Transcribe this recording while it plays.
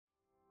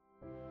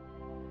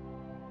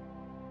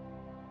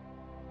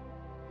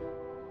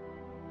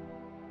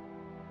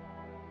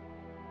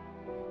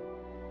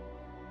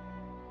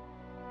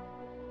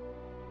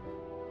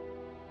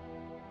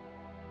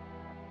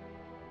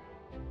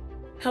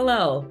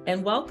Hello,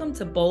 and welcome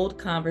to Bold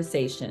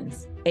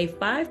Conversations, a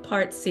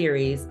 5-part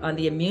series on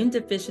the Immune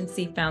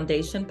Deficiency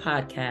Foundation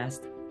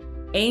podcast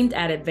aimed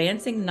at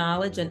advancing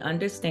knowledge and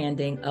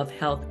understanding of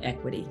health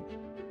equity.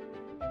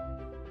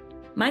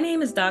 My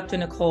name is Dr.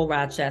 Nicole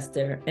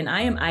Rochester, and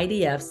I am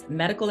IDF's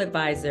Medical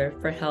Advisor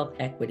for Health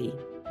Equity.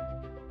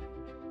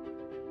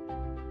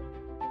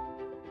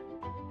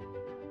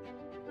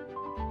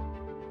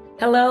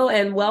 Hello,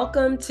 and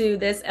welcome to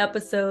this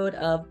episode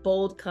of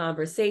Bold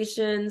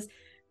Conversations,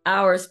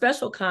 our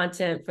special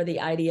content for the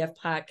IDF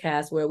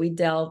podcast, where we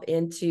delve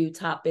into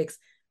topics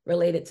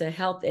related to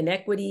health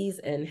inequities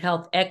and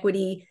health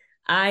equity.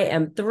 I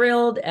am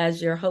thrilled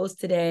as your host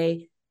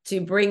today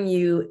to bring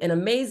you an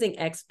amazing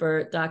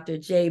expert, Dr.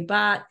 Jay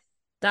Bhatt.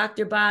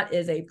 Dr. Bhatt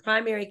is a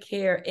primary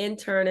care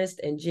internist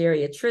and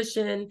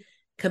geriatrician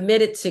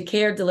committed to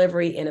care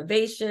delivery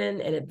innovation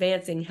and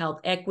advancing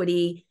health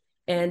equity.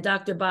 And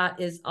Dr.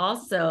 Bhatt is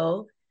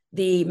also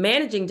the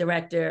managing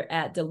director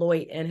at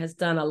Deloitte and has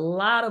done a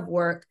lot of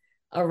work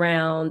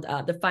around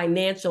the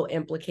financial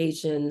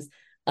implications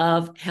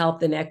of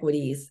health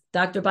inequities.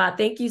 Dr. Bhatt,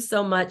 thank you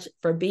so much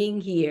for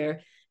being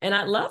here. And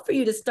I'd love for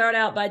you to start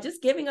out by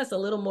just giving us a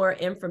little more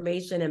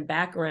information and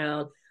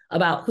background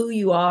about who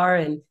you are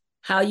and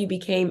how you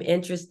became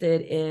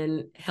interested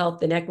in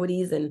health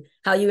inequities and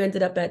how you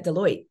ended up at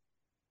Deloitte.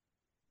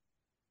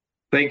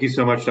 Thank you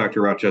so much, Dr.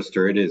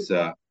 Rochester. It is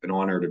an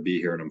honor to be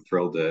here, and I'm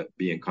thrilled to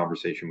be in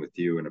conversation with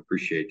you and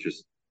appreciate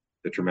just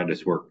the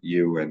tremendous work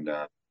you and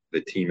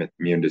the team at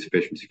the Immune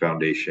Deficiency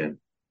Foundation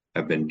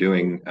have been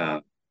doing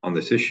on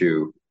this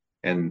issue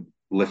and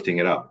lifting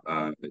it up.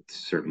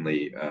 It's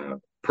certainly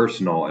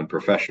personal and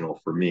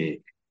professional for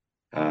me.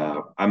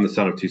 I'm the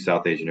son of two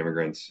South Asian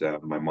immigrants.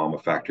 My mom, a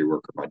factory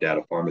worker, my dad,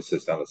 a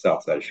pharmacist on the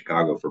south side of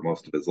Chicago for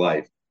most of his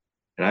life.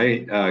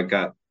 And I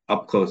got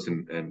up close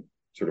and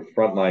sort of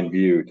frontline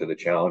view to the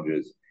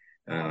challenges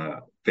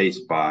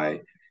faced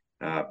by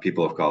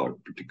people of color,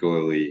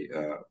 particularly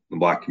the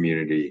Black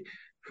community,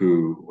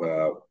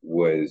 who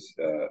was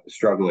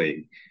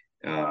struggling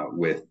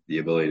with the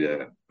ability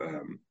to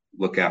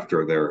look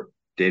after their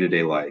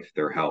day-to-day life,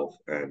 their health,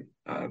 and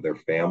their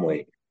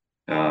family.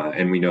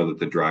 And we know that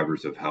the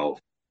drivers of health,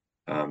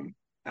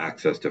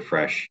 access to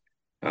fresh,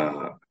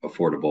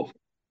 affordable,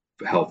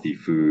 healthy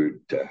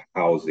food, to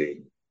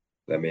housing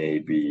that may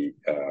be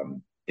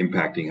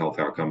impacting health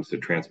outcomes, to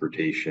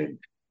transportation,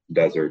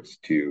 deserts,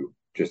 to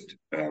just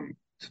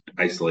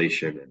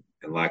isolation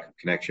and lack of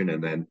connection,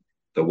 and then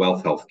the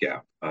wealth health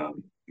gap,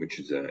 which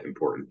is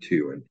important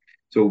too. And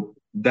so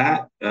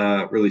that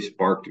really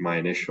sparked my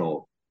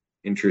initial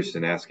interest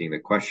in asking the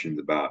questions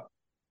about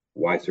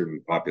why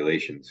certain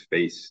populations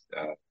face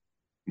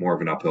more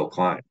of an uphill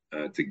climb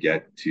to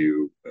get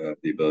to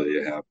the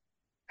ability to have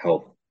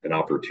health and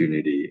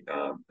opportunity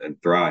and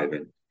thrive.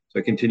 And so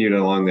I continued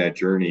along that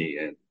journey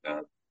and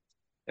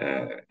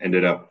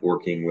ended up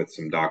working with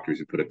some doctors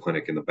who put a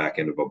clinic in the back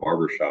end of a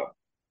barbershop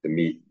to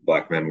meet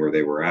Black men where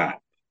they were at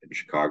in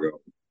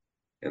Chicago.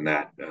 And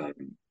that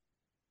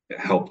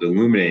helped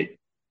illuminate,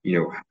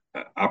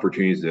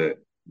 opportunities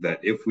that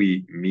if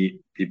we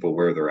meet people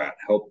where they're at,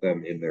 help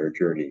them in their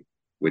journey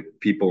with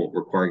people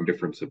requiring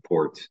different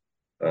supports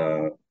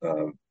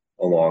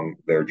along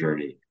their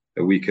journey,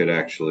 that we could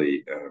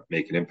actually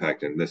make an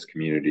impact in this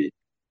community,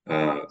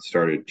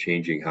 started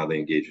changing how they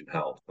engage in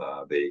health.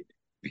 They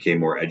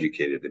became more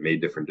educated. They made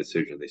different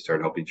decisions. They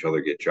started helping each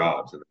other get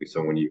jobs. And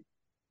so when you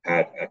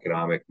had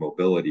economic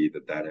mobility,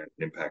 that had an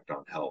impact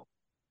on health.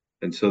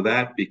 And so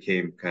that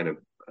became kind of,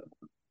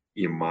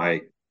 my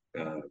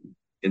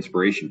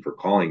inspiration for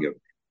calling of,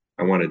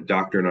 I wanted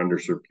doctor and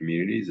underserved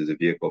communities as a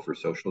vehicle for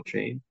social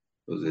change.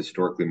 Those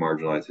historically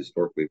marginalized,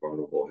 historically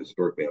vulnerable,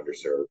 historically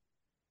underserved.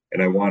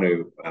 And I want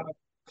to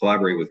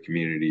collaborate with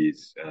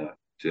communities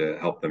to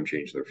help them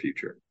change their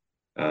future.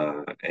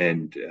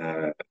 And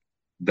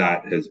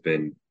that has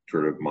been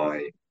sort of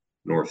my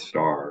North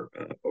Star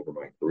over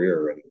my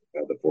career, and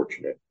had the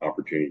fortunate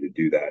opportunity to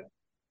do that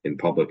in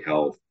public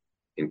health,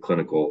 in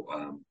clinical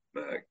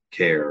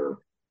care,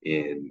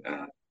 in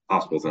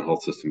hospitals and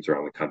health systems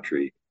around the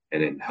country,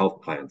 and in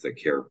health plans that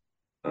care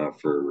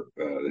for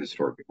the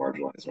historically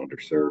marginalized and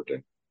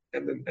underserved,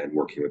 and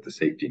working with the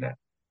safety net.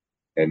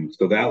 And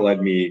so that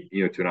led me,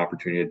 to an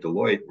opportunity at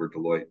Deloitte, where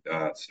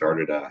Deloitte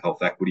started a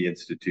Health Equity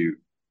Institute,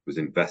 was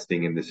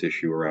investing in this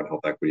issue around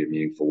health equity in a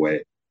meaningful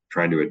way,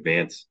 trying to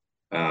advance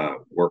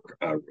work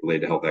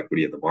related to health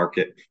equity in the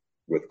market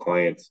with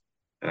clients.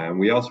 And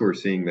we also were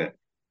seeing that,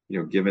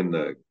 given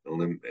the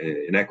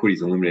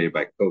inequities illuminated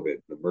by COVID,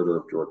 the murder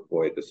of George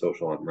Floyd, the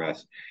social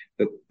unrest,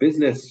 the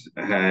business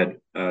had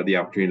the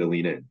opportunity to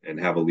lean in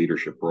and have a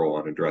leadership role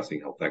on addressing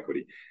health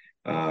equity,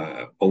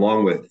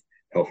 along with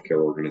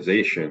healthcare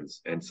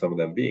organizations, and some of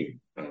them being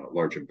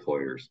large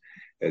employers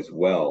as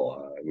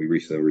well. We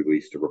recently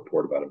released a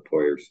report about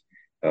employers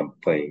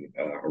playing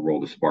a role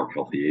to spark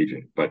healthy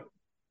aging. But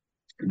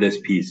this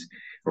piece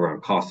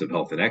around cost of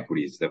health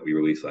inequities that we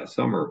released last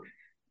summer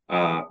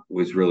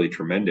was really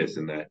tremendous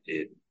in that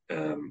it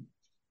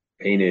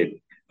painted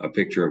a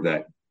picture of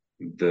that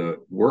the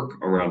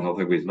work around health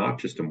equity is not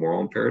just a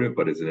moral imperative,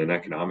 but is an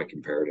economic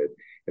imperative.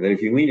 And then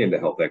if you lean into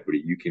health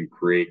equity, you can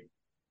create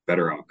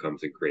better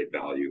outcomes and create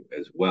value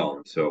as well.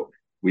 And so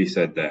we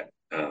said that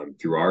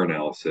through our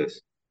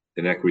analysis,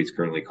 inequities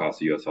currently cost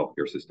the U.S.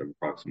 healthcare system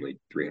approximately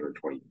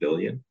 $320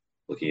 billion,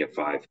 looking at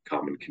 5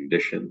 common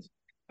conditions.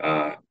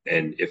 And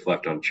if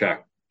left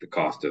unchecked, the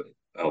cost of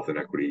health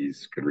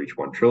inequities could reach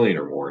 $1 trillion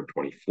or more in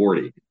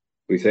 2040.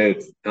 We say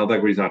health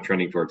equity is not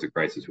trending towards a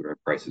crisis. We're in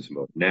a crisis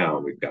mode now.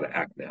 We've got to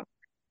act now.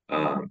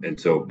 And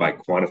so by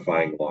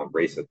quantifying along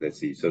race,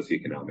 ethnicity,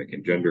 socioeconomic,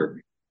 and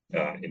gender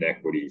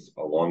inequities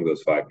along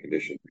those 5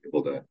 conditions, we're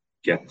able to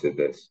get to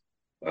this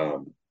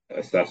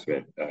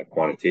assessment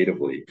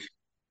quantitatively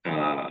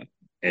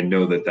and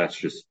know that that's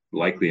just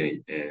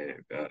likely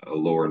a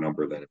lower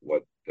number than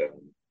what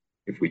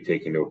if we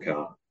take into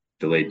account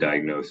delayed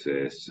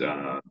diagnosis,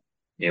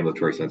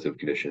 ambulatory sensitive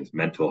conditions,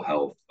 mental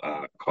health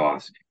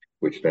costs,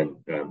 which then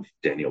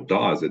Daniel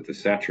Dawes at the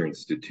Satcher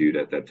Institute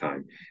at that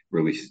time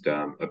released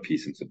a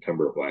piece in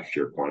September of last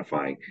year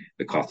quantifying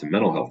the cost of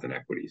mental health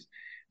inequities.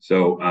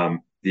 So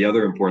the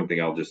other important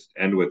thing I'll just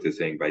end with is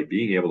saying by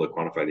being able to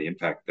quantify the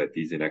impact that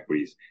these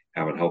inequities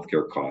have on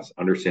healthcare costs,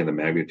 understand the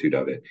magnitude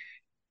of it,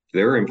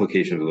 there are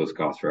implications of those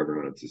costs for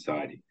everyone in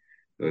society.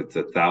 So it's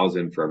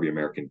 $1,000 for every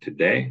American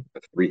today,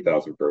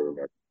 $3,000 for every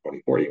American in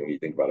 2040. When you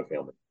think about a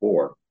family of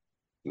 4,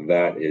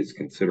 that is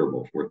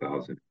considerable,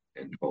 4,000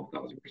 and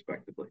 12,000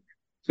 respectively.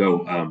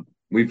 So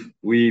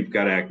we've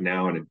got to act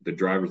now, and the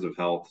drivers of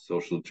health,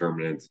 social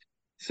determinants,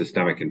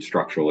 systemic and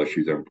structural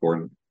issues are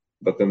important.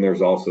 But then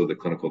there's also the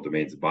clinical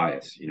domains of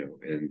bias,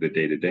 in the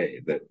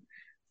day-to-day that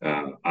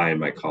I and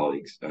my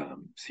colleagues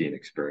see and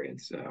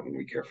experience when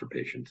we care for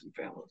patients and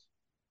families.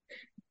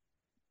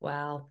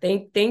 Wow.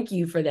 Thank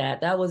you for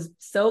that. That was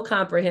so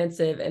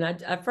comprehensive. And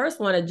I first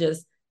want to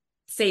just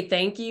say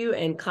thank you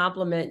and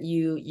compliment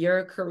you.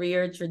 Your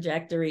career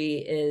trajectory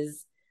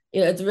is,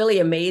 it's really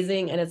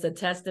amazing. And it's a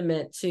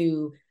testament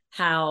to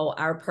how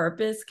our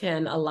purpose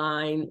can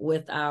align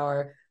with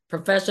our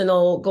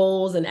professional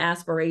goals and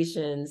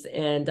aspirations.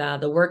 And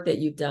the work that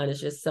you've done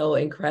is just so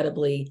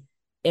incredibly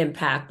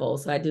impactful.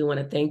 So I do want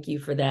to thank you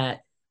for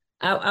that.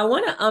 I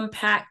want to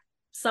unpack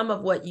some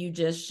of what you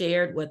just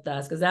shared with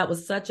us, because that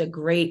was such a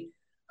great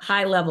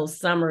high-level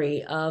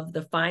summary of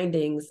the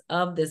findings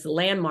of this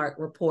landmark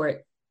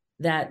report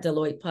that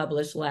Deloitte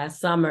published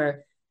last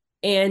summer.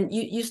 And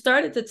you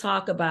started to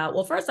talk about,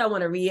 well, first I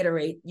want to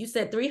reiterate, you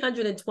said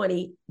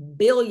 320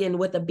 billion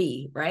with a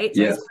B, right?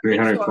 So yes,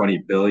 320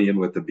 billion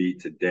with a B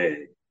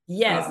today.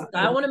 Yes,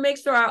 I want to make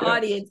sure our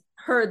audience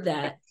heard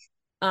that.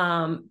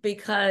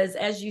 Because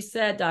as you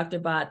said,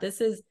 Dr. Bhatt,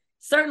 this is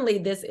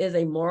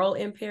a moral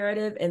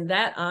imperative, and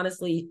that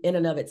honestly in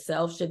and of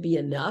itself should be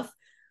enough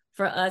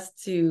for us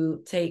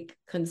to take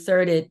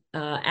concerted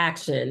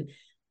action.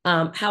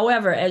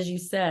 However, as you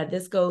said,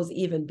 this goes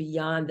even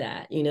beyond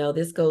that.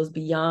 This goes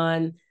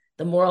beyond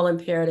the moral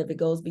imperative. It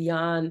goes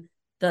beyond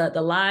the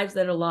lives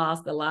that are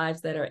lost, the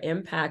lives that are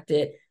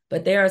impacted,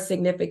 but there are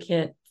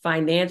significant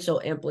financial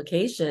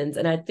implications.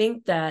 And I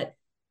think that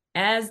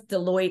as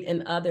Deloitte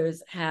and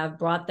others have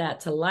brought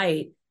that to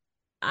light,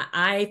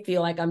 I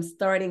feel like I'm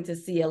starting to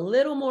see a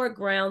little more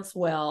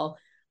groundswell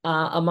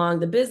among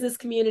the business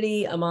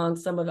community, among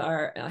some of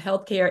our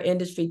healthcare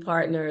industry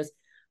partners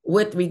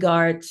with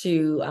regard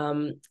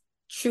to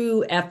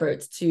true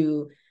efforts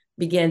to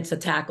begin to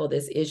tackle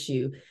this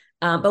issue.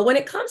 But when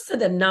it comes to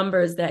the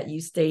numbers that you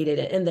stated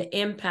and the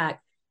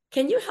impact,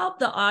 can you help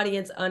the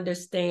audience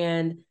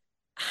understand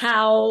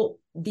how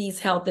these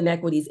health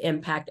inequities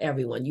impact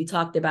everyone? You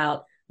talked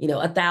about,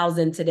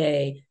 1,000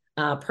 today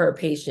per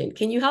patient.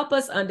 Can you help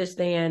us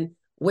understand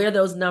where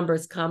those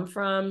numbers come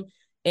from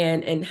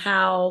and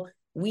how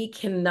we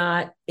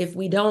cannot, if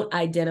we don't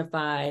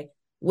identify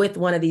with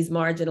one of these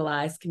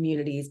marginalized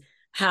communities,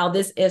 how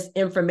this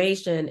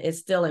information is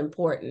still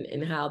important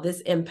and how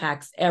this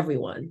impacts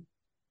everyone?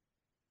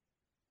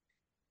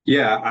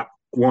 Yeah,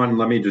 one,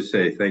 let me just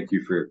say thank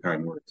you for your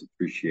kind words.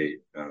 Appreciate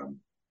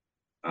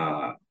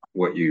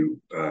what you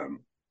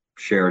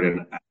shared.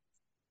 And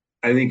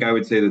I think I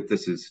would say that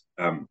this is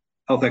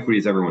health equity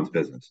is everyone's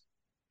business.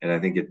 And I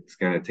think it's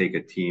going to take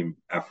a team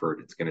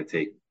effort. It's going to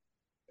take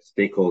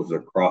stakeholders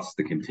across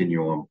the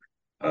continuum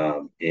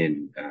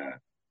in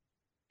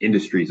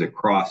industries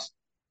across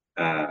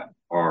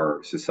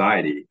our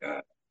society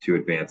to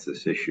advance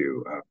this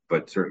issue.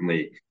 But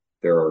certainly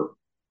there are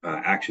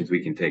actions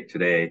we can take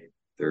today.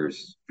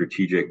 There's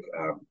strategic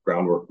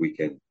groundwork we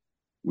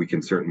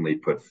can certainly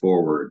put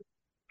forward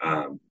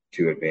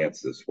to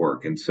advance this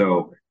work. And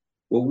so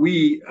what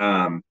we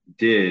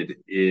did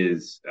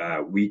is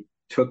we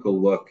took a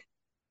look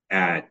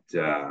at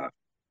the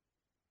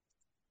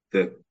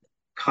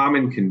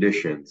common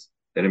conditions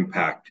that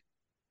impact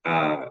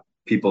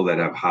people that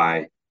have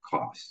high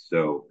costs.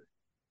 So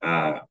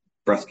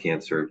breast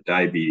cancer,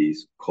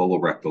 diabetes,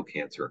 colorectal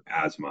cancer,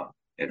 asthma,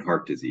 and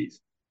heart disease.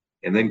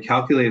 And then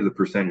calculated the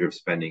percentage of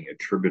spending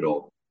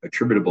attributable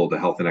to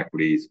health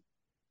inequities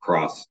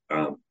across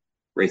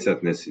race,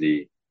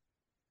 ethnicity,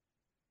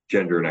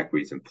 gender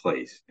inequities in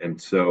place.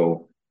 And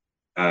so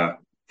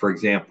For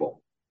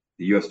example,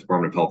 the U.S.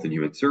 Department of Health and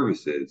Human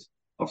Services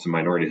Office of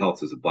Minority Health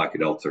says that Black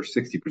adults are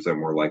 60%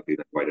 more likely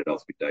than white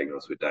adults to be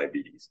diagnosed with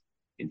diabetes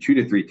and 2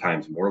 to 3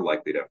 times more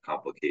likely to have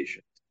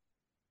complications.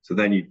 So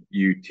then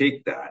you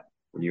take that,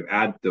 when you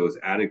add those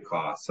added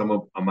costs,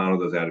 amount of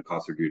those added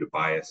costs are due to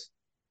bias,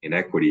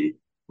 inequity.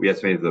 We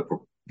estimated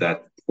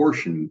that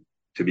portion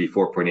to be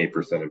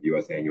 4.8% of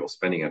U.S. annual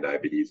spending on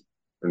diabetes,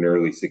 or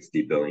nearly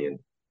 $60 billion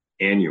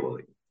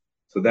annually.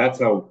 So that's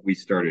how we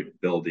started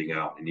building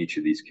out in each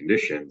of these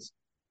conditions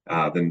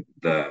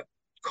the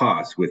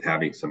costs with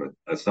having some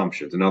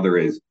assumptions. Another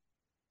is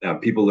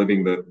people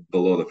living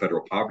below the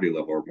federal poverty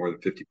level are more than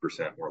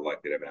 50% more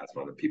likely to have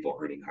asthma than people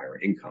earning higher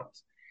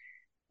incomes.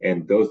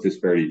 And those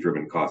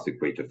disparity-driven costs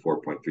equate to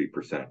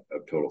 4.3%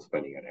 of total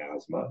spending on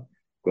asthma,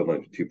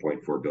 equivalent to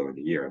 $2.4 billion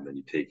a year. And then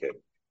you take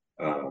it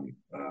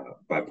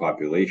by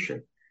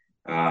population.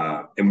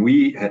 And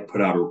we had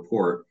put out a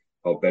report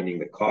called Bending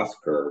the Cost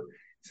Curve,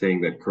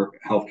 saying that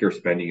healthcare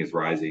spending is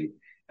rising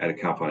at a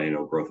compound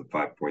annual growth of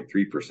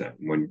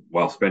 5.3%,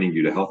 while spending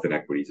due to health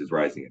inequities is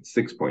rising at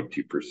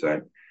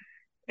 6.2%.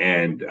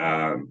 And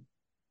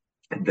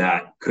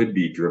that could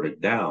be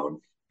driven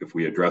down if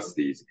we address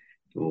these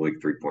to like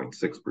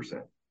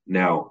 3.6%.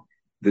 Now,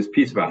 this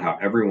piece about how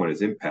everyone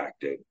is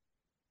impacted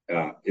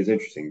is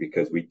interesting,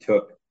 because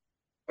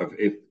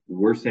if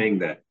we're saying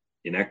that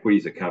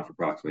inequities account for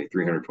approximately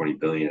 $320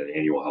 billion in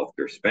annual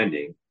healthcare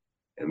spending,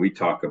 and we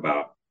talk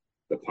about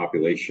the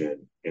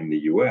population in the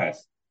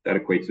U.S., that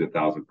equates to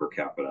 1,000 per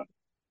capita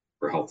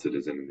per health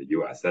citizen in the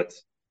U.S.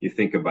 You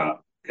think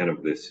about kind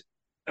of this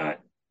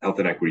health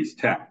inequities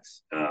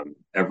tax.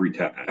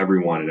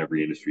 Everyone in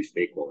every industry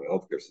stakeholder in the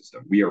healthcare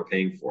system, we are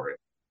paying for it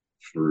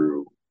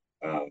through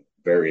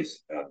various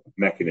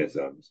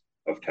mechanisms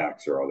of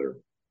tax or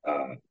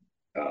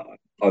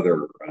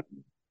other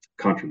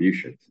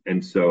contributions.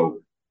 And so,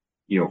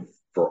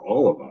 for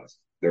all of us,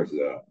 there's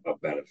a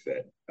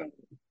benefit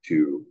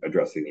to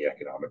addressing the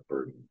economic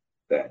burden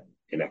that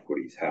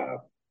inequities have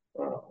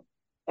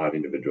on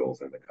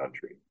individuals in the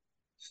country.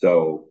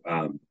 So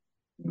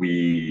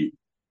we,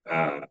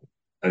 I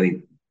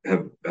think,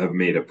 have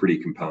made a pretty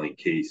compelling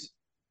case,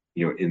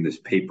 in this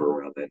paper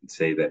around that, and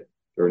say that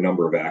there are a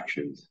number of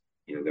actions,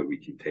 that we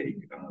can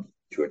take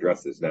to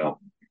address this. Now,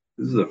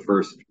 this is the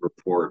first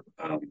report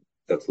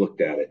that's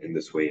looked at it in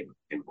this way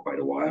in quite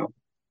a while.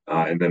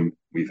 And then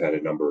we've had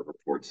a number of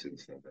reports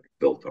since then that are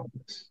built on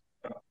this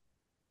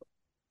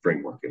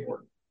framework and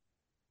work.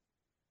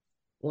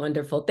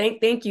 Wonderful.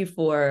 Thank you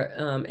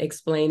for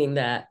explaining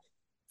that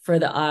for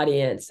the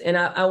audience. And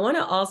I want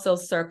to also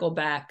circle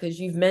back, because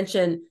you've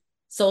mentioned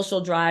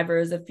social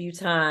drivers a few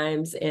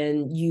times,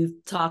 and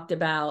you've talked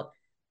about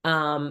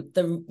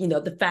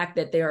the fact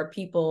that there are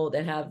people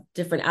that have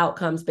different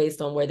outcomes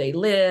based on where they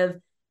live.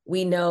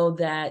 We know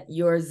that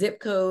your zip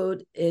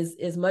code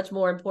is much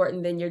more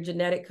important than your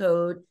genetic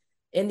code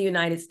in the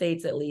United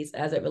States, at least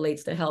as it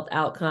relates to health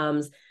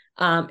outcomes.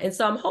 And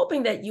so I'm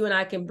hoping that you and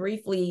I can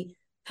briefly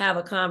have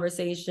a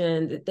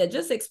conversation that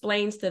just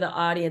explains to the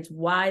audience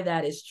why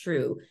that is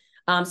true.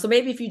 So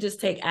maybe if you just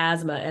take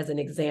asthma as an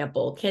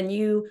example, can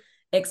you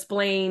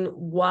explain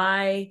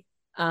why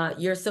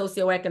your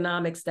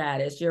socioeconomic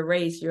status, your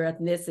race, your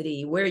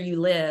ethnicity, where you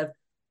live,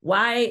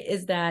 why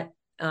is that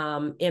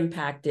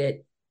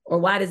impacted, or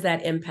why does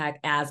that impact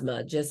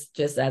asthma, just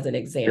as an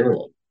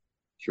example?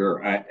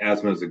 Sure.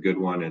 Asthma is a good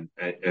one. And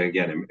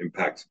again, it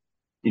impacts,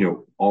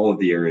 all of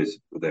the areas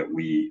that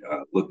we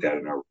looked at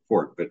in our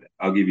report. But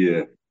I'll give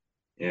you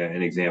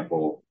an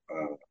example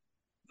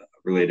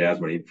related to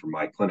asthma, even from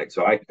my clinic.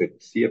 So I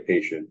could see a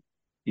patient,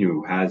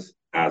 who has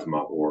asthma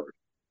or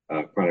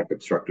chronic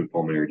obstructive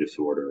pulmonary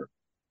disorder,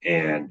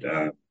 and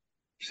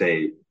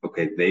say,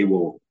 okay, they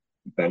will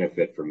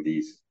benefit from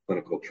these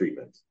clinical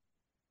treatments.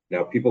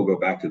 Now, people go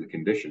back to the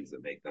conditions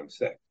that make them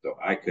sick. So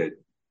I could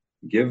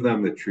give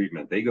them the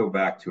treatment. They go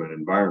back to an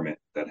environment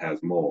that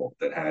has mold,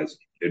 that has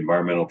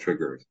environmental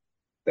triggers,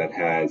 that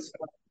has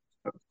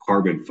a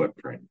carbon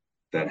footprint,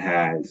 that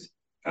has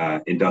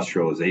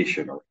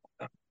industrialization.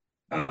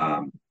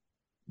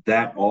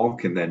 That all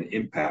can then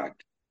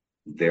impact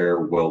their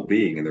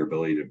well-being and their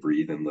ability to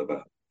breathe and live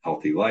a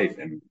healthy life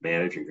and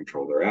manage and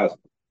control their asthma.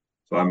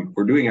 So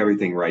we're doing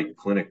everything right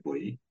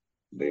clinically.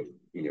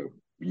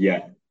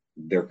 Yet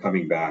they're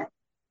coming back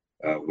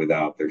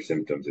without their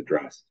symptoms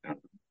addressed,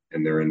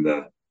 and they're in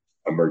the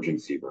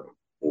emergency room,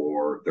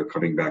 or they're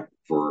coming back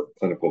for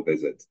clinical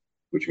visits,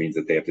 which means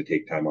that they have to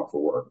take time off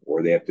of work,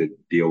 or they have to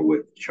deal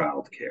with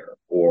childcare,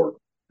 or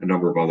a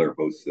number of other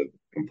hosts of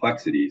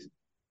complexities,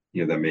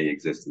 that may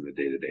exist in the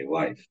day-to-day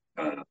life.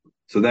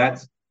 So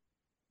that's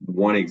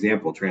one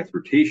example.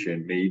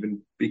 Transportation may even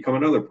become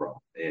another problem,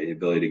 the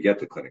ability to get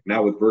to clinic.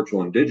 Now, with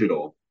virtual and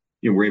digital,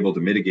 we're able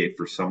to mitigate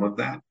for some of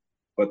that,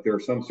 but there are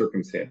some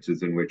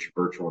circumstances in which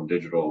virtual and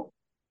digital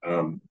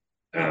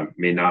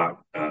may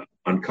not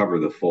uncover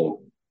the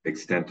full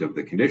extent of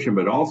the condition,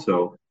 but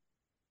also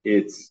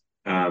it's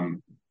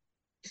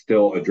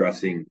still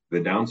addressing the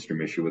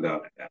downstream issue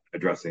without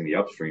addressing the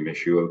upstream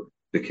issue of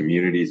the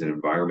communities and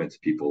environments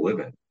people live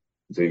in.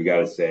 So you've got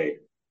to say,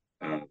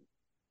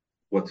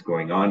 what's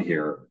going on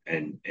here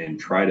and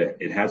try to,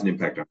 it has an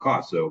impact on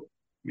cost. So,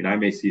 I mean, I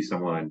may see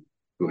someone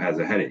who has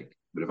a headache,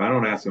 but if I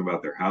don't ask them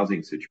about their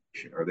housing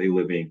situation, are they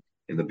living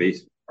in the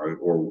basement,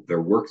 or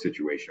their work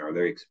situation, are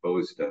they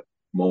exposed to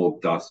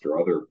mold, dust, or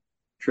other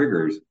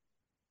triggers,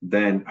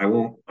 then I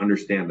won't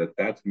understand that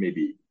that's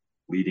maybe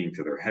leading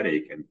to their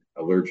headache and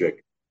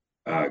allergic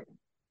uh,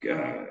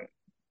 uh,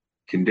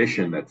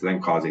 condition that's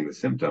then causing the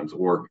symptoms,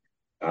 or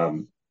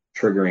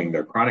triggering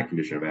their chronic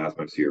condition of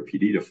asthma,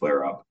 COPD, to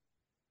flare up,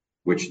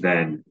 which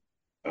then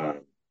uh,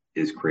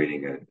 is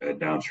creating a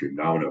downstream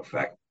domino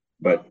effect,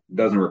 but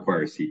doesn't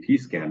require a CT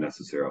scan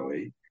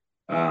necessarily,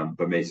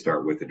 but may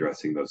start with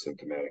addressing those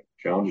symptomatic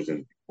challenges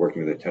and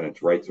working with a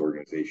tenants' rights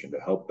organization to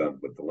help them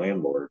with the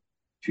landlord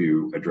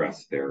to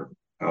address their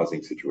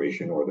housing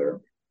situation, or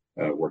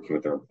their working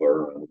with their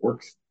employer on the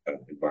work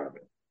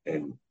environment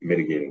and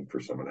mitigating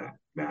for some of that,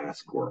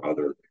 mask or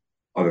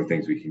other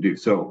things we can do.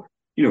 So,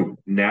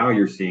 now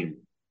you're seeing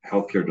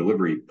healthcare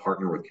delivery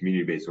partner with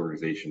community-based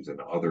organizations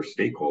and other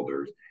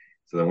stakeholders,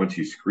 so that once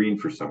you screen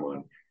for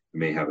someone who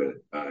may have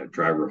a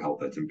driver of health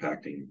that's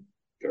impacting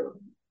their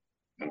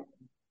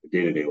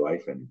day-to-day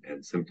life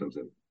and symptoms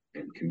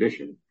and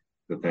condition,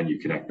 that then you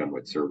connect them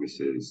with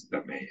services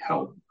that may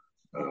help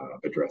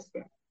address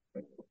that.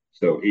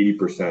 So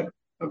 80%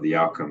 of the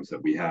outcomes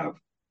that we have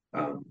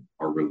are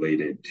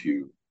related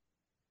to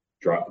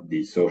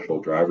the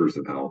social drivers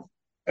of health,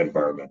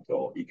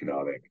 environmental,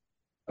 economic,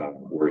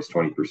 whereas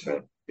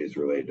 20% is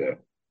related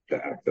to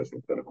access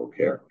and clinical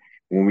care.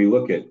 When we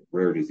look at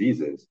rare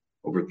diseases,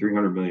 over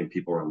 300 million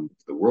people around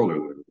the world are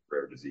living with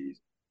rare disease.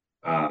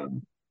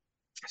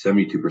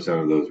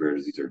 72% of those rare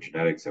diseases are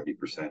genetic,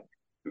 70%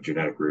 of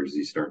genetic rare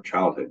disease start in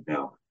childhood.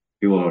 Now,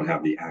 people don't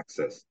have the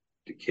access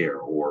to care,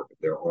 or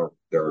there are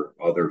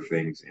other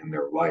things in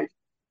their life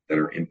that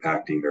are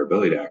impacting their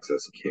ability to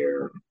access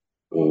care,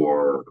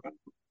 or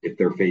if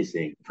they're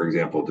facing, for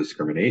example,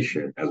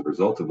 discrimination as a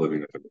result of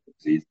living with a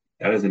disease,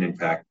 that has an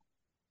impact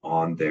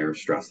on their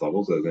stress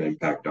levels, has an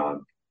impact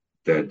on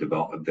their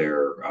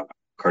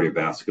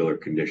cardiovascular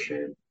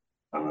condition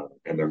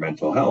and their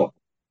mental health,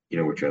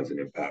 which has an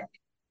impact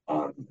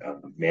on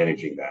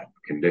managing that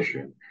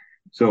condition.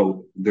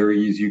 So there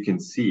is, you can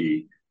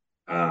see,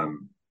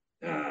 in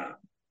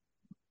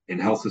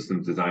health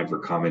systems designed for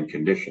common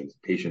conditions,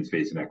 patients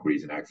face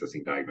inequities in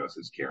accessing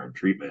diagnosis, care, and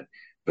treatment,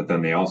 but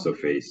then they also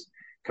face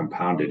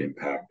compounded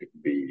impact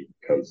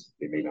because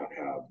they may not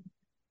have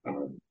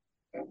a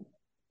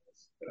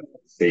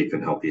safe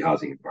and healthy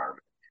housing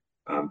environment.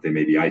 They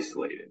may be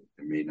isolated.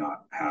 They may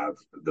not have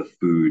the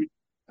food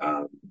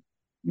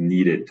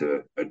needed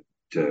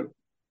to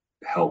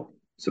help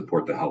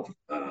support the health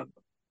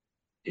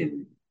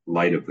in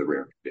light of the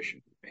rare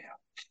condition they may have,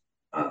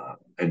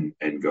 and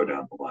go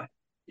down the line.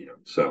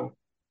 So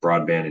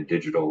broadband and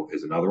digital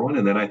is another one,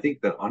 and then I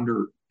think that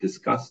under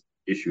discussed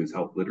issue is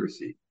health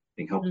literacy. I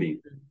think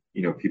helping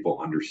people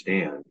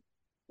understand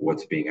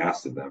what's being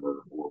asked of them,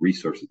 or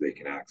resources they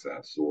can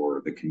access,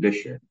 or the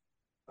condition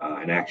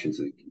and actions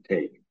that they can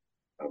take.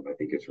 I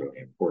think it's really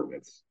important.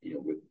 It's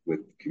with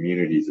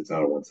communities, it's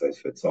not a one size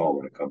fits all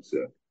when it comes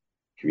to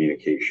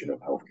communication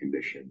of health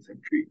conditions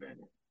and treatment,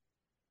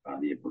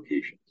 the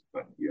implications,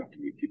 but you have to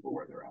meet people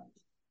where they're at.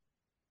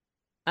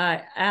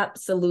 I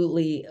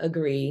absolutely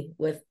agree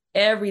with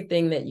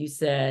everything that you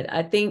said.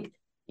 I think,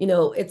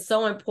 it's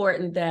so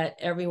important that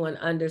everyone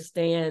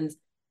understands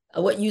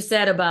what you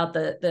said about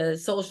the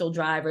social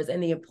drivers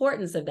and the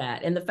importance of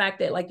that. And the fact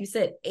that, like you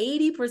said,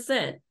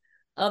 80%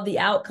 of the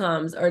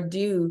outcomes are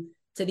due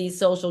to these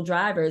social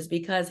drivers,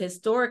 because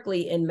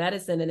historically in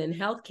medicine and in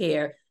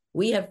healthcare,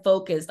 we have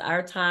focused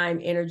our time,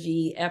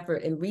 energy,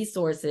 effort, and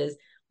resources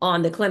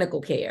on the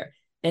clinical care.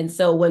 And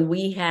so when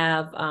we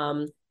have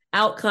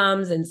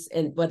outcomes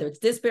and whether it's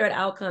disparate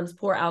outcomes,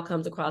 poor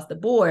outcomes across the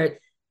board,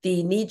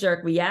 the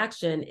knee-jerk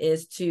reaction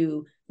is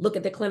to look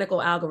at the clinical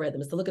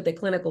algorithms, to look at the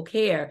clinical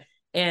care.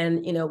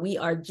 And, we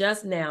are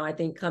just now, I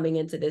think, coming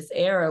into this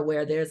era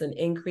where there's an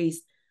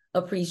increased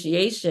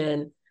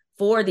appreciation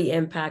for the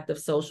impact of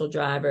social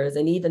drivers,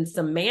 and even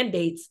some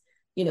mandates,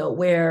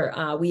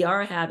 where we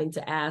are having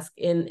to ask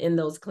in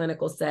those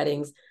clinical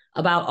settings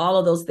about all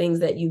of those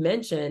things that you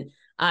mentioned.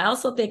 I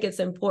also think it's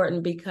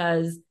important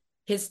because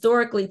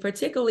historically,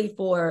 particularly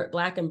for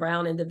Black and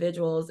Brown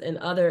individuals and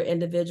other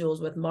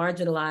individuals with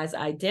marginalized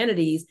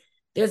identities,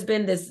 there's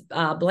been this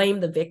blame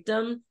the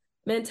victim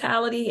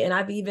mentality. And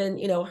I've even,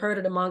 heard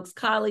it amongst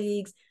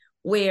colleagues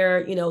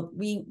where,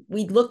 we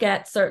look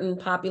at certain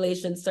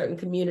populations, certain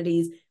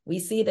communities, we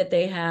see that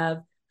they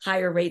have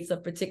higher rates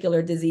of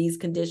particular disease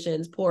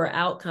conditions, poor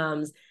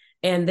outcomes.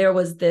 And there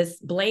was this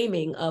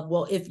blaming of,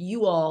 well, if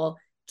you all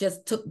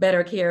just took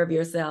better care of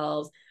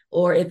yourselves,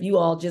 or if you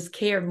all just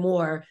cared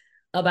more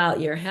about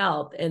your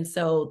health. And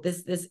so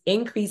this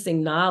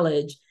increasing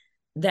knowledge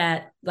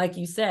that, like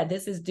you said,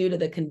 this is due to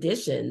the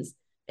conditions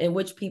in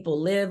which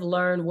people live,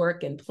 learn,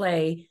 work, and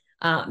play.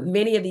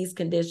 Many of these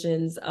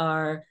conditions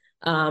are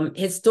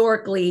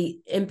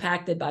historically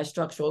impacted by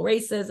structural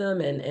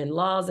racism and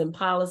laws and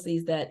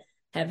policies that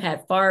have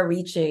had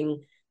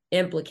far-reaching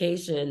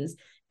implications.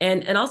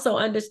 and also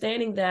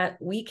understanding that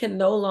we can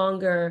no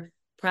longer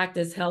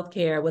practice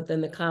healthcare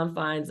within the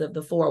confines of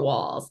the four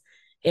walls.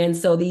 And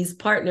so these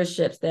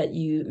partnerships that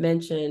you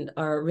mentioned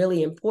are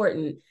really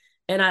important.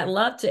 And I'd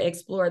love to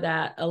explore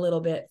that a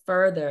little bit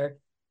further,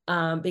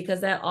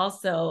 because that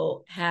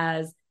also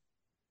has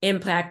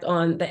impact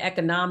on the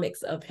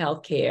economics of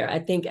healthcare. I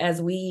think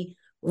as we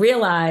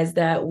realize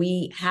that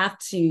we have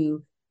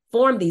to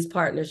form these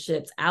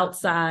partnerships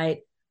outside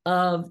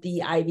of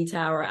the Ivy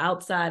Tower,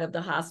 outside of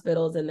the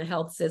hospitals and the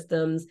health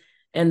systems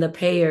and the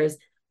payers,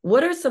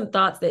 what are some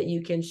thoughts that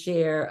you can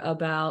share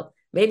about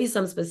maybe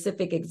some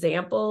specific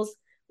examples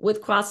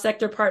with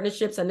cross-sector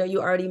partnerships? I know you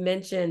already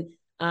mentioned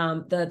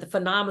the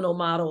phenomenal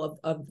model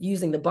of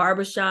using the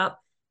barbershop.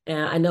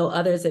 I know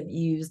others have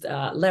used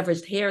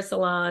leveraged hair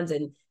salons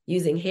and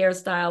using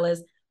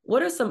hairstylists.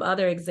 What are some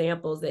other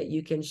examples that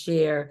you can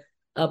share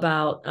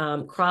about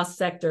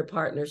cross-sector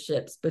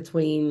partnerships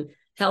between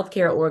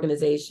healthcare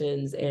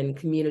organizations and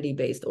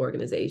community-based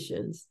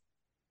organizations?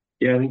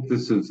 Yeah, I think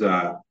this is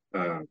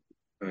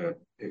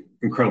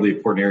incredibly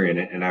important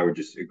area, and I would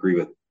just agree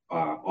with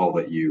all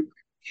that you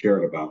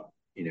shared about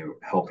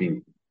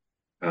helping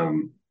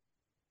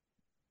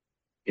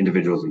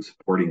individuals and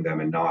supporting them,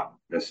 and not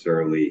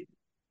necessarily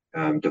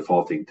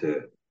defaulting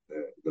to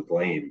the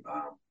blame.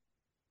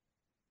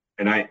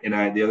 And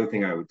the other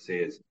thing I would say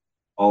is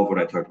all of what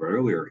I talked about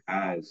earlier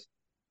has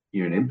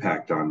an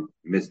impact on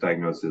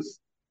misdiagnosis,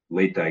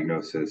 late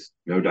diagnosis,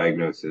 no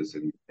diagnosis,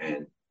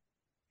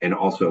 and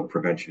also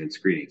prevention and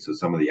screening. So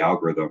some of the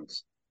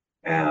algorithms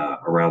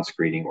around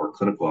screening or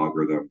clinical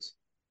algorithms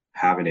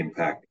have an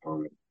impact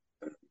on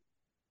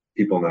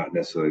people not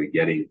necessarily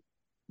getting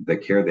the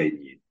care they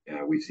need.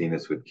 We've seen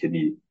this with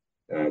kidney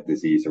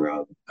disease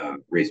around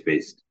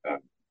race-based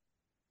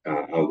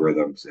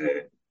algorithms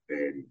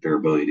and their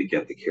ability to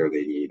get the care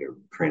they need, or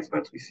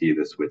transplants. We see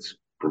this with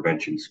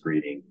prevention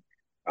screening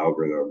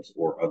algorithms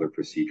or other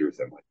procedures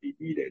that might be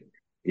needed.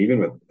 And even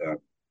with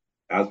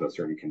asthma,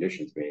 certain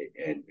conditions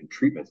and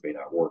treatments may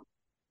not work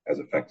as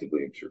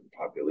effectively in certain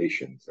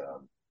populations.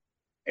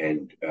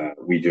 And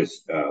we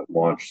just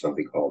launched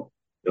something called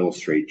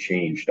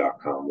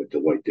illustratechange.com with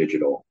Deloitte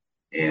Digital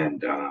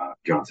and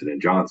Johnson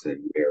 &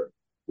 Johnson, where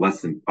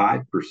less than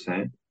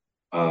 5%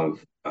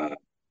 of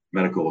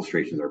medical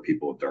illustrations are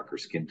people with darker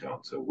skin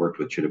tone. So worked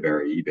with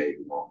Chitaberi eBay,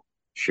 who all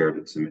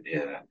shared some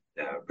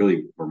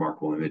really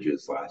remarkable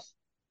images last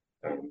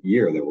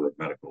year that were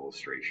medical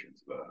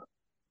illustrations of a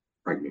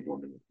pregnant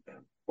woman with a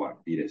black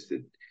fetus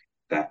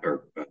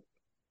or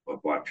a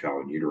black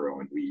child in utero.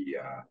 And we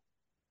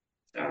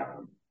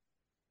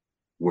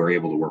were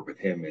able to work with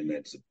him and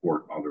then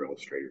support other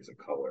illustrators of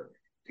color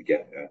to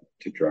get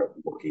to drive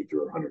working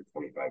through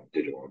 125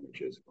 digital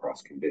images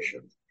across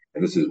conditions.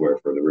 And this is where,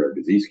 for the rare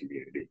disease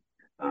community,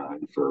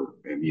 and for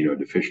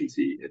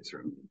immunodeficiency, it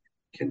certainly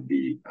can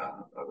be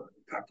an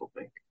impactful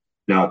thing.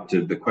 Now,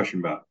 to the question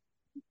about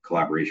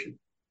collaboration,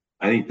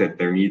 I think that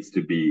there needs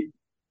to be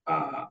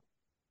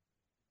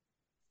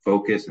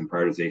focus and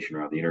prioritization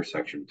around the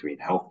intersection between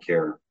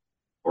healthcare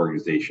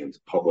organizations,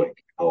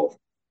 public health,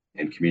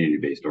 and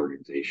community-based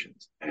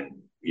organizations.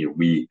 And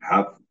we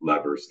have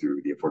levers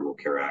through the Affordable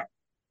Care Act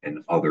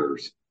and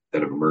others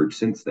that have emerged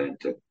since then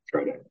to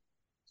try to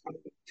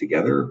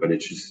together, but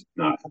it's just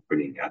not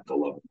happening at the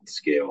level and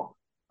scale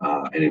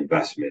and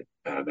investment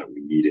that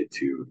we needed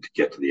to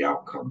get to the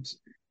outcomes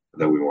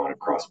that we want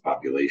across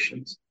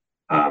populations.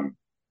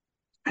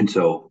 And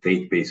so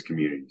faith-based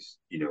communities,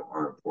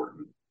 are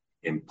important.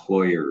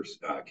 Employers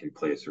can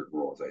play a certain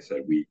role. As I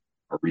said,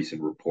 a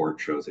recent report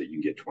shows that you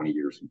can get 20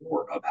 years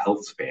more of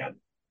health span,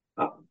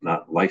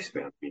 not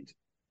lifespan, means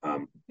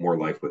more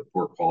life with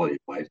poor quality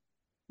of life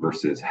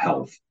versus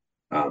health.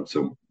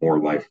 So more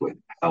life with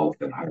health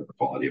and higher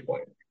quality of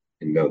life.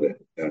 And know that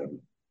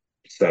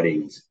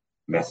settings,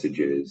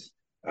 messages,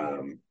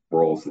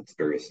 roles that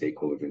various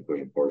stakeholders,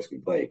 including employers,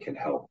 can play can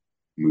help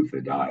move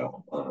the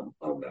dial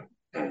on that.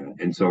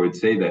 And so I would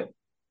say that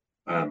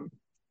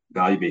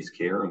value-based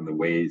care and the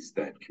ways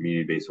that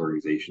community-based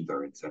organizations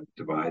are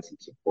incentivized and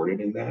supported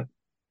in that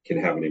can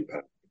have an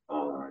impact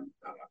on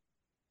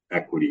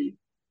equity,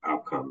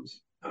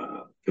 outcomes,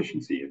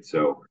 efficiency. And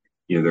so,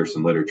 there's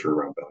some literature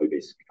around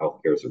value-based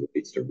healthcare as it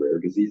relates to rare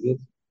diseases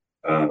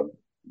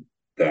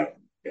that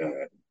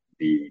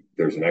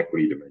there's an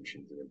equity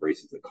dimension that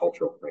embraces the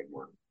cultural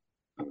framework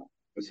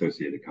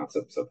associated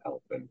concepts of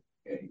health and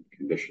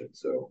conditions.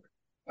 So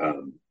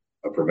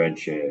a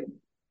prevention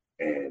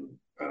and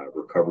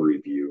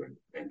recovery view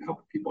and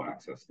help people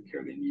access the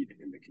care they need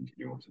in the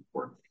continuum of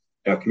support.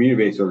 Now,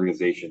 community-based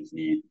organizations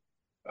need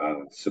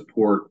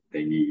support,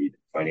 they need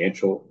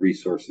financial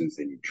resources,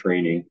 they need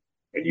training,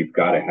 and you've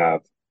got to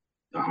have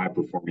a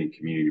high-performing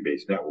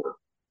community-based network.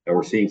 And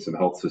we're seeing some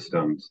health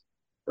systems,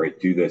 right,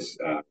 do this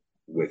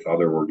with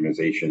other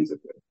organizations,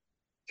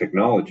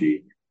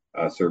 technology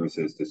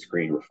services to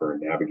screen, refer,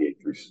 and navigate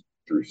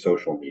through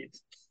social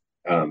needs.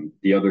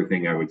 The other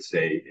thing I would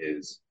say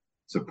is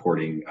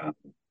supporting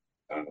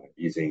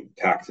using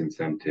tax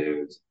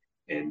incentives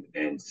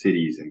and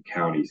cities and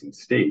counties and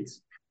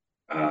states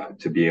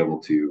to be able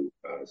to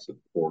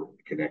support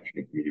the connection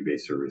to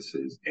community-based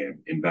services and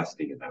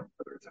investing in them,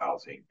 whether it's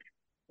housing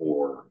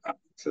or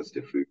access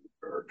to food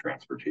or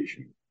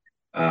transportation.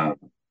 I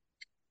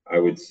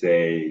would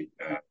say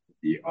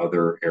the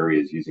other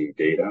areas using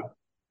data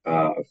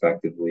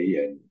effectively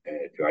and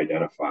to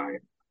identify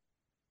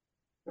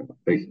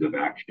places of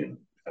action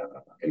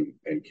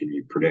and can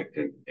you predict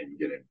and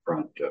get in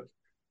front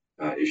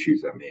of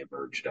issues that may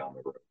emerge down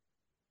the road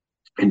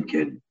and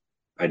can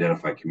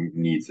identify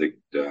needs that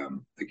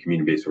the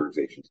community-based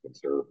organizations can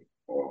serve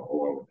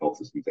along with health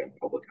systems and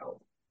public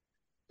health.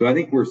 So I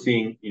think we're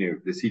seeing,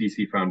 the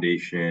CDC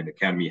Foundation,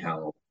 Academy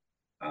Health,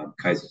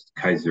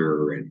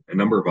 Kaiser, and a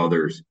number of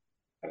others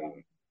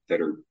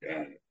that are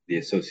the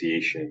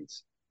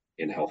associations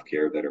in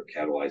healthcare that are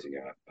catalyzing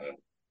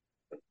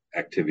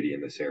activity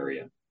in this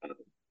area.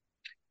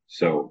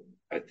 So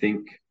I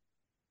think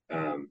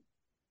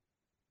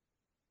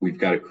we've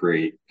got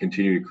to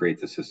continue to create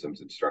the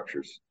systems and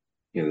structures,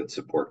 that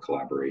support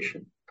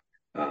collaboration.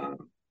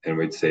 And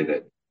we'd say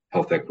that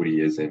health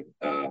equity isn't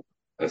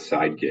a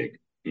side gig,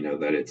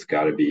 that it's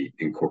got to be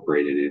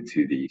incorporated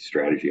into the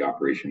strategy,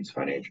 operations,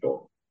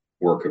 financial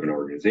work of an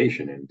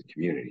organization and the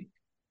community.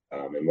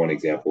 And one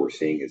example we're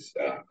seeing is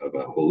of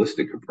a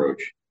holistic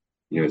approach,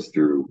 is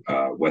through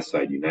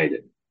Westside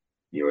United,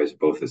 as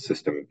both a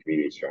system and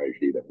community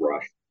strategy that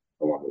Rush,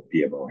 along with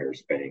BMO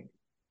Harris Bank,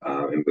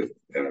 and with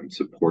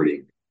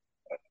supporting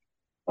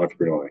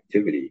entrepreneurial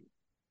activity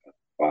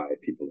by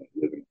people that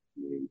live in the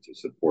community to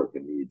support the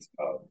needs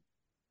of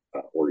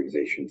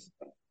organizations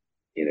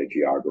in a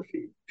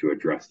geography to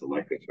address the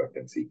life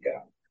expectancy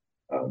gap.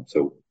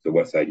 So the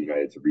Westside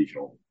United is a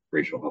regional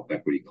racial health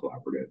equity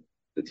collaborative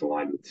that's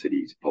aligned with the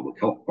city's public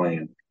health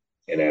plan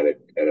and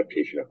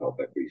adaptation of health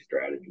equity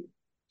strategy.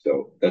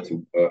 So that's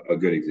a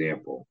good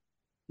example,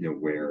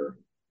 where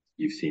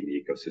you've seen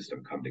the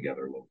ecosystem come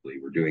together locally.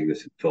 We're doing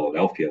this in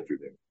Philadelphia through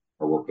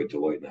our work with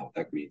Deloitte and the Health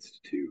Equity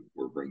Institute.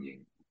 We're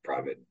bringing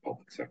private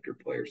public sector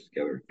players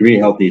together.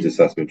 Community health needs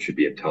assessment should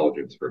be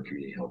intelligence for a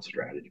community health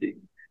strategy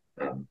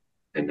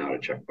and not a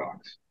checkbox.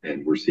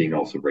 And we're seeing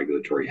also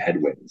regulatory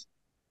headwinds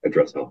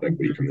address health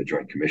equity from the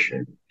Joint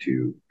Commission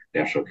to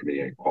National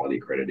Committee on Quality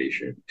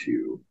Accreditation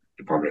to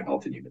Department of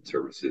Health and Human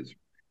Services,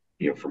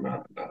 from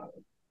a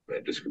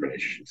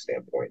discrimination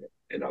standpoint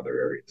in other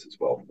areas as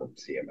well from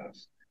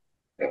CMS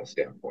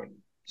standpoint.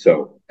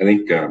 So I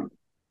think,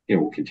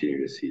 we'll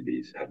continue to see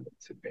these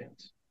headwinds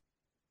advance.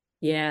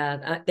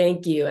 Yeah,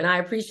 thank you. And I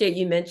appreciate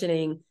you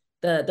mentioning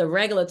the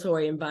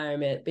regulatory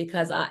environment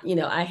because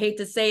I hate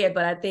to say it,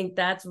 but I think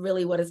that's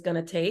really what it's going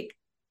to take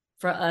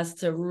for us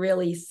to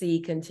really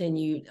see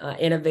continued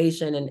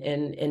innovation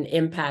and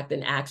impact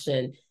and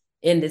action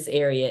in this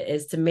area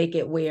is to make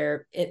it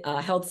where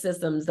health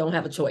systems don't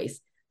have a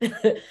choice.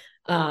 And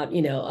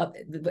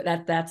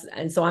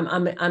so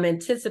I'm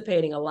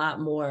anticipating a lot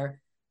more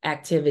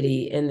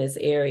activity in this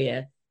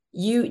area.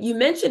 You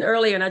mentioned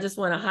earlier, and I just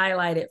want to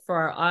highlight it for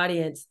our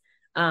audience,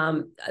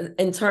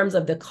 in terms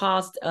of the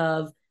cost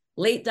of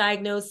late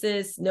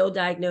diagnosis, no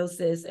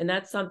diagnosis, and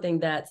that's something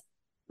that's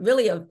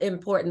really of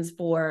importance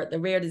for the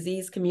rare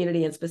disease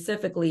community and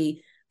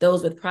specifically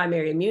those with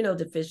primary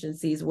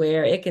immunodeficiencies,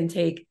 where it can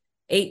take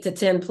 8 to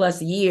 10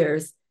 plus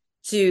years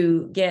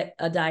to get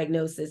a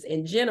diagnosis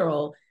in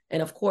general.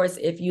 And of course,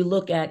 if you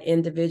look at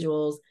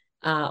individuals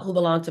who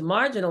belong to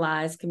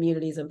marginalized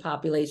communities and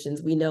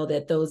populations, we know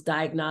that those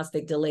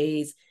diagnostic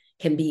delays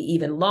can be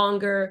even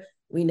longer.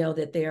 We know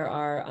that there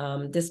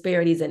are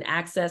disparities in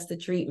access to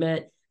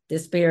treatment,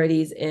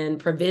 disparities in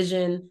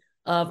provision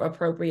of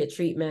appropriate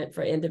treatment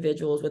for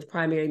individuals with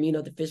primary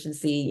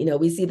immunodeficiency.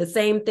 We see the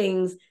same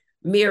things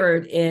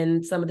mirrored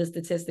in some of the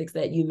statistics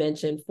that you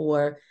mentioned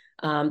for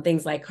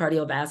things like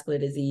cardiovascular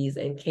disease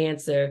and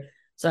cancer.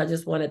 So I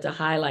just wanted to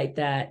highlight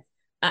that.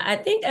 I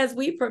think as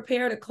we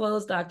prepare to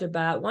close, Dr.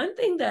 Bhatt, one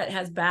thing that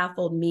has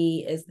baffled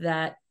me is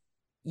that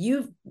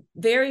you've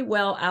very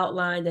well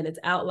outlined, and it's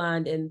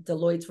outlined in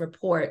Deloitte's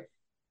report,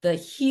 the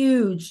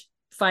huge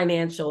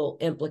financial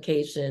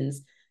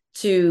implications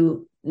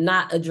to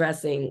not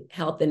addressing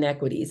health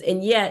inequities.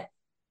 And yet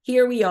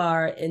here we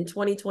are in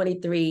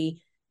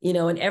 2023,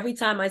 and every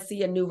time I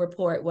see a new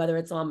report, whether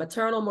it's on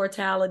maternal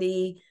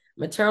mortality,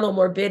 maternal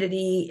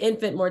morbidity,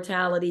 infant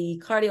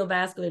mortality,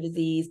 cardiovascular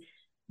disease,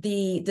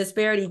 the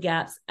disparity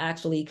gaps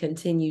actually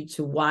continue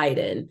to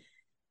widen.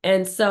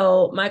 And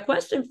so my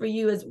question for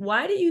you is,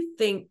 why do you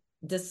think,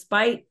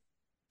 despite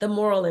the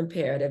moral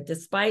imperative,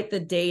 despite the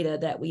data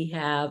that we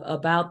have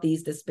about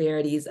these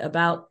disparities,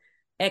 about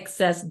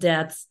excess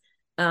deaths,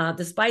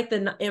 despite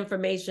the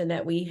information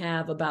that we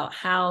have about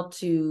how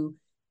to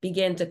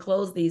begin to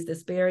close these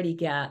disparity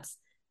gaps,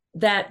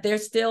 that there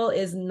still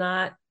is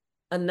not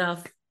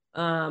enough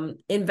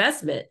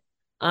investment,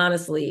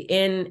 honestly,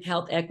 in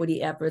health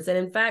equity efforts? And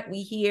in fact,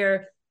 we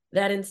hear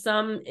that in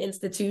some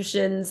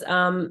institutions,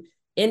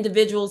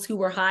 individuals who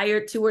were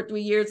hired 2 or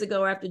 3 years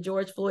ago after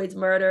George Floyd's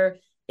murder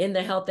in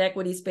the health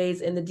equity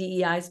space, in the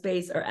DEI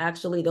space, are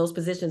actually, those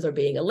positions are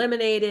being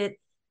eliminated.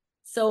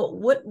 So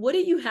what do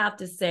you have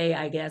to say,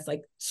 I guess,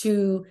 like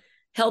to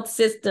health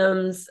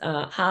systems,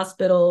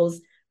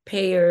 hospitals,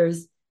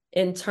 payers,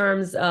 in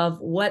terms of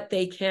what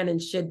they can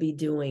and should be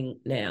doing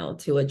now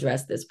to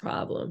address this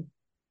problem?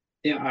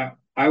 Yeah,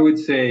 I would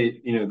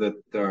say,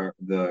 that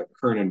the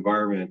current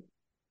environment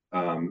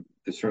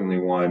is certainly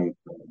one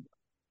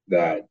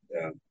that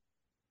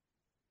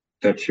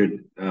that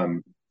should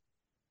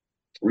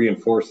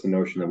reinforce the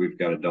notion that we've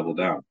got to double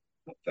down on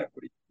health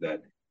equity.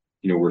 That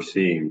we're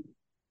seeing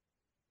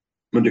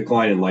a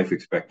decline in life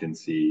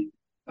expectancy,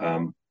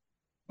 but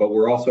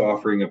we're also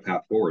offering a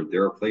path forward.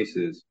 There are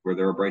places where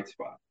there are bright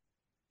spots,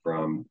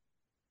 from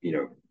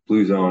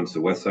blue zones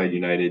to West Side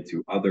United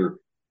to other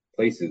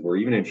places where,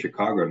 even in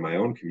Chicago, in my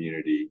own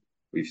community,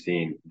 we've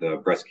seen the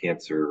breast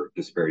cancer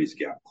disparities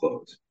gap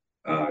close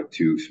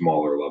to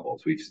smaller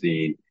levels. We've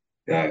seen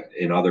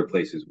in other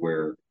places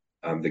where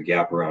the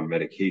gap around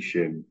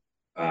medication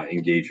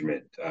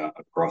engagement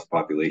across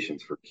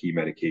populations for key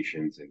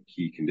medications and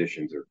key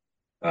conditions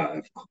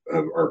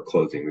are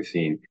closing. We've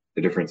seen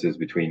the differences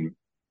between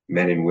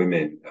men and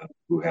women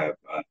who have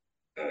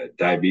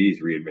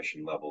diabetes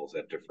readmission levels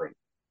at different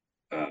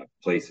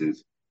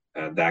places,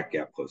 that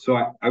gap close. So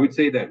I would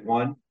say that,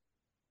 one,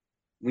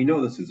 we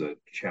know this is a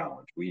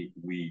challenge.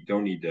 We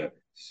don't need to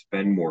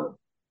spend more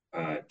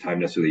time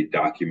necessarily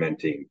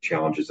documenting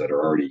challenges that are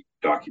already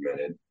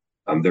documented.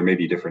 There may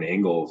be different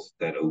angles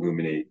that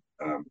illuminate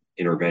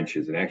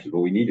interventions and actions.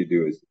 What we need to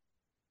do is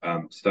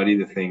study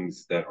the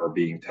things that are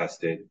being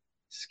tested,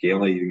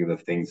 scaling the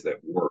things that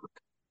work,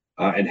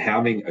 and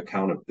having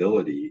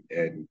accountability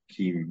and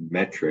key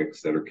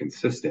metrics that are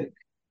consistent.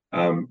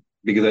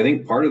 Because I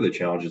think part of the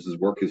challenge is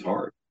work is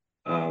hard.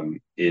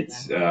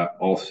 It's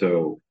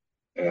also,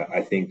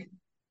 I think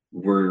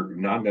we're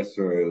not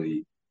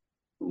necessarily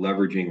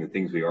leveraging the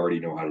things we already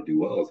know how to do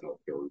well as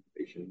healthcare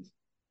organizations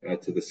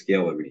to the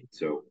scale that we need.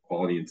 So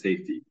quality and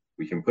safety,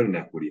 we can put an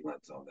equity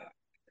lens on that.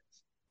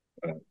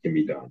 Can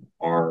be done.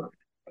 Our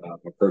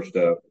approach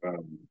to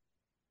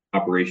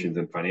operations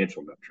and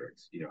financial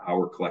metrics, how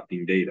we're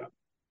collecting data,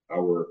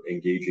 how we're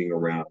engaging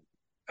around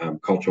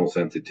cultural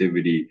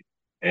sensitivity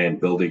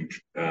and building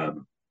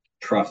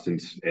trust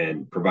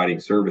and providing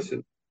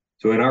services.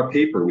 So in our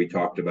paper, we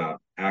talked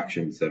about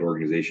actions that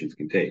organizations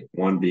can take.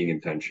 One, being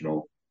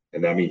intentional,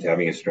 and that means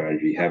having a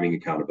strategy, having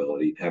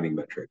accountability, having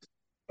metrics,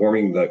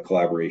 forming the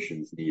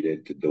collaborations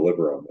needed to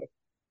deliver on them,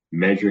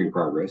 measuring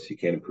progress. You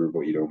can't improve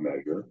what you don't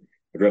measure,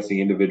 addressing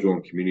individual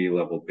and community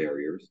level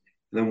barriers.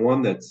 And then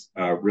one that's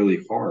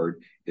really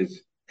hard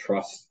is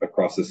trust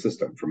across the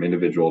system, from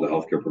individual to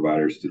healthcare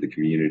providers to the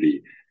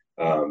community,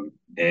 and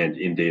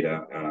in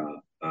data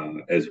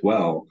as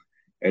well.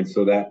 And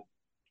so that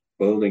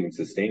building and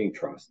sustaining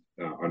trust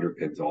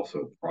underpins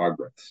also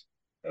progress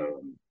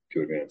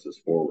to advance us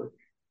forward.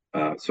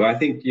 So I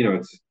think,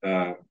 it's,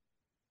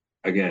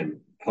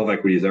 again, health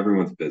equity is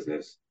everyone's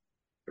business.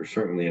 There's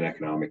certainly an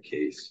economic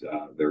case.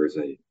 There is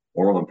a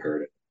moral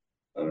imperative.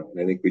 And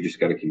I think we just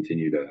got to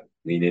continue to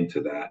lean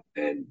into that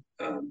and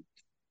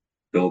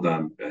build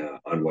on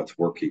what's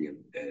working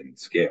and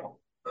scale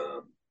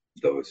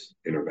those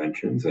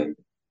interventions and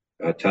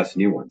test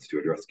new ones to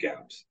address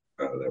gaps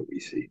that we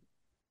see.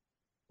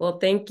 Well,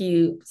 thank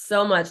you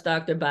so much,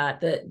 Dr.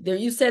 Bhatt.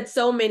 You said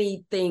so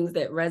many things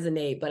that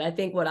resonate, but I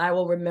think what I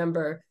will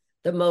remember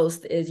the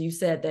most is you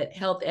said that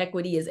health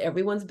equity is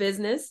everyone's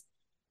business.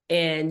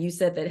 And you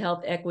said that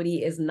health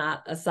equity is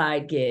not a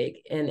side gig.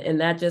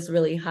 And that just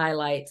really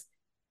highlights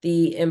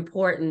the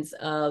importance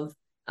of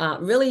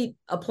really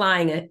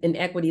applying an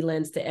equity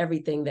lens to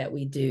everything that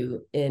we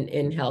do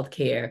in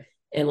healthcare.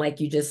 And like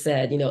you just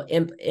said,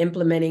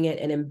 implementing it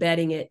and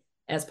embedding it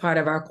as part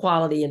of our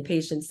quality and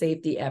patient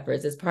safety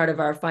efforts, as part of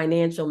our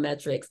financial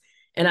metrics.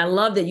 And I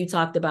love that you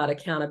talked about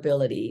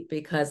accountability,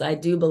 because I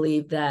do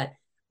believe that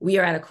we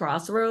are at a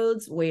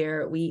crossroads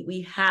where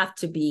we have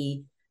to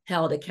be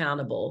held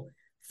accountable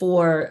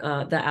for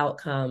the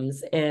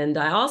outcomes. And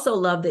I also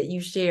love that you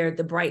shared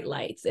the bright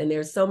lights. And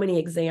there's so many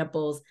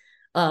examples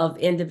of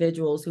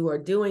individuals who are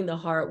doing the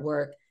hard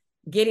work,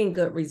 getting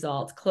good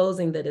results,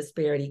 closing the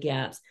disparity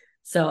gaps.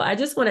 So I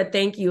just want to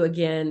thank you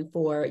again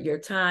for your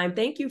time.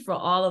 Thank you for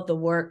all of the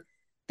work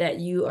that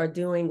you are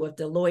doing with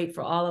Deloitte,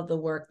 for all of the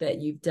work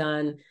that you've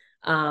done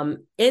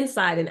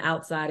inside and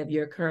outside of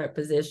your current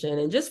position,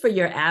 and just for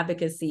your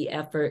advocacy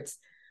efforts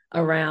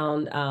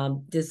around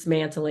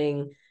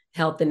dismantling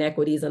health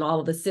inequities and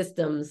all of the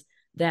systems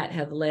that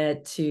have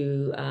led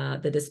to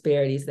the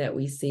disparities that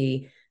we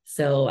see.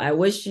 So I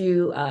wish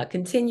you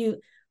continued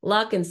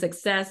luck and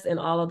success in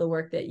all of the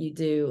work that you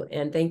do.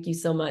 And thank you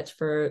so much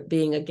for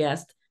being a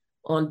guest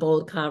on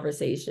Bold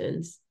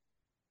Conversations.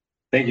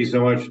 Thank you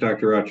so much,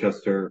 Dr.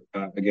 Rochester.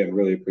 Again,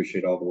 really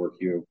appreciate all the work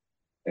you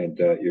and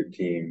your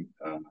team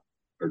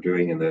are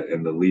doing,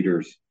 and the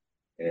leaders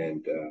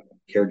and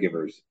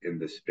caregivers in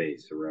this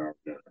space around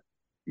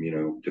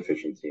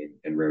immunodeficiency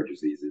and rare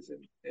diseases.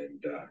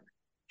 And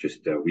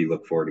we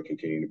look forward to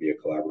continuing to be a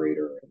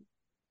collaborator and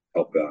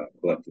help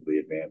collectively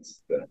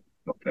advance the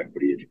health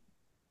equity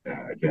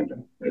agenda.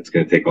 It's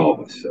going to take all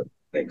of us. So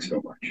thanks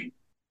so much.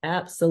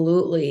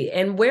 Absolutely.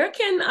 And where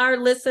can our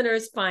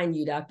listeners find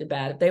you, Dr.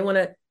 Bhatt, if they want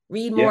to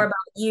read more about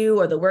you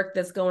or the work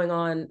that's going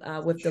on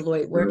with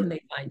Deloitte, where can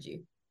they find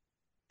you?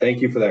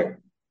 Thank you for that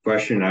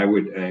question. I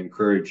would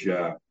encourage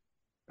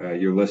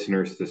your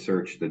listeners to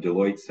search the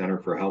Deloitte Center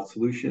for Health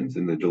Solutions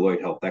and the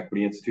Deloitte Health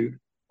Equity Institute.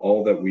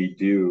 All that we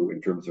do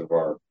in terms of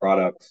our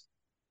products,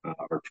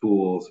 our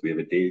tools, we have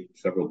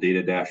several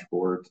data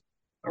dashboards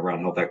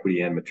around health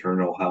equity and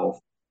maternal health,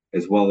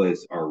 as well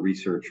as our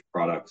research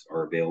products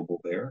are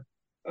available there.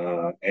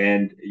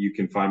 And you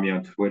can find me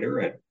on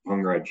Twitter at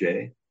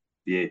Bhangrajay,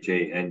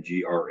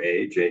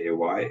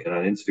 BHANGRAJAY, and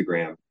on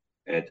Instagram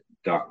at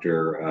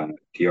Dr.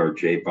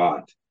 DRJ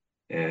Bhat,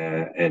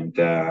 and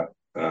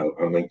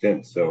on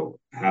LinkedIn. So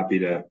happy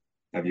to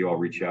have you all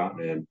reach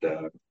out and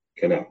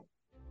connect.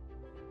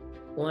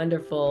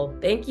 Wonderful.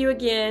 Thank you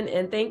again.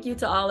 And thank you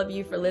to all of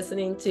you for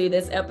listening to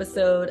this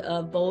episode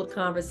of Bold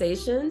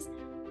Conversations.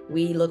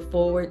 We look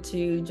forward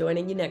to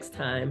joining you next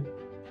time.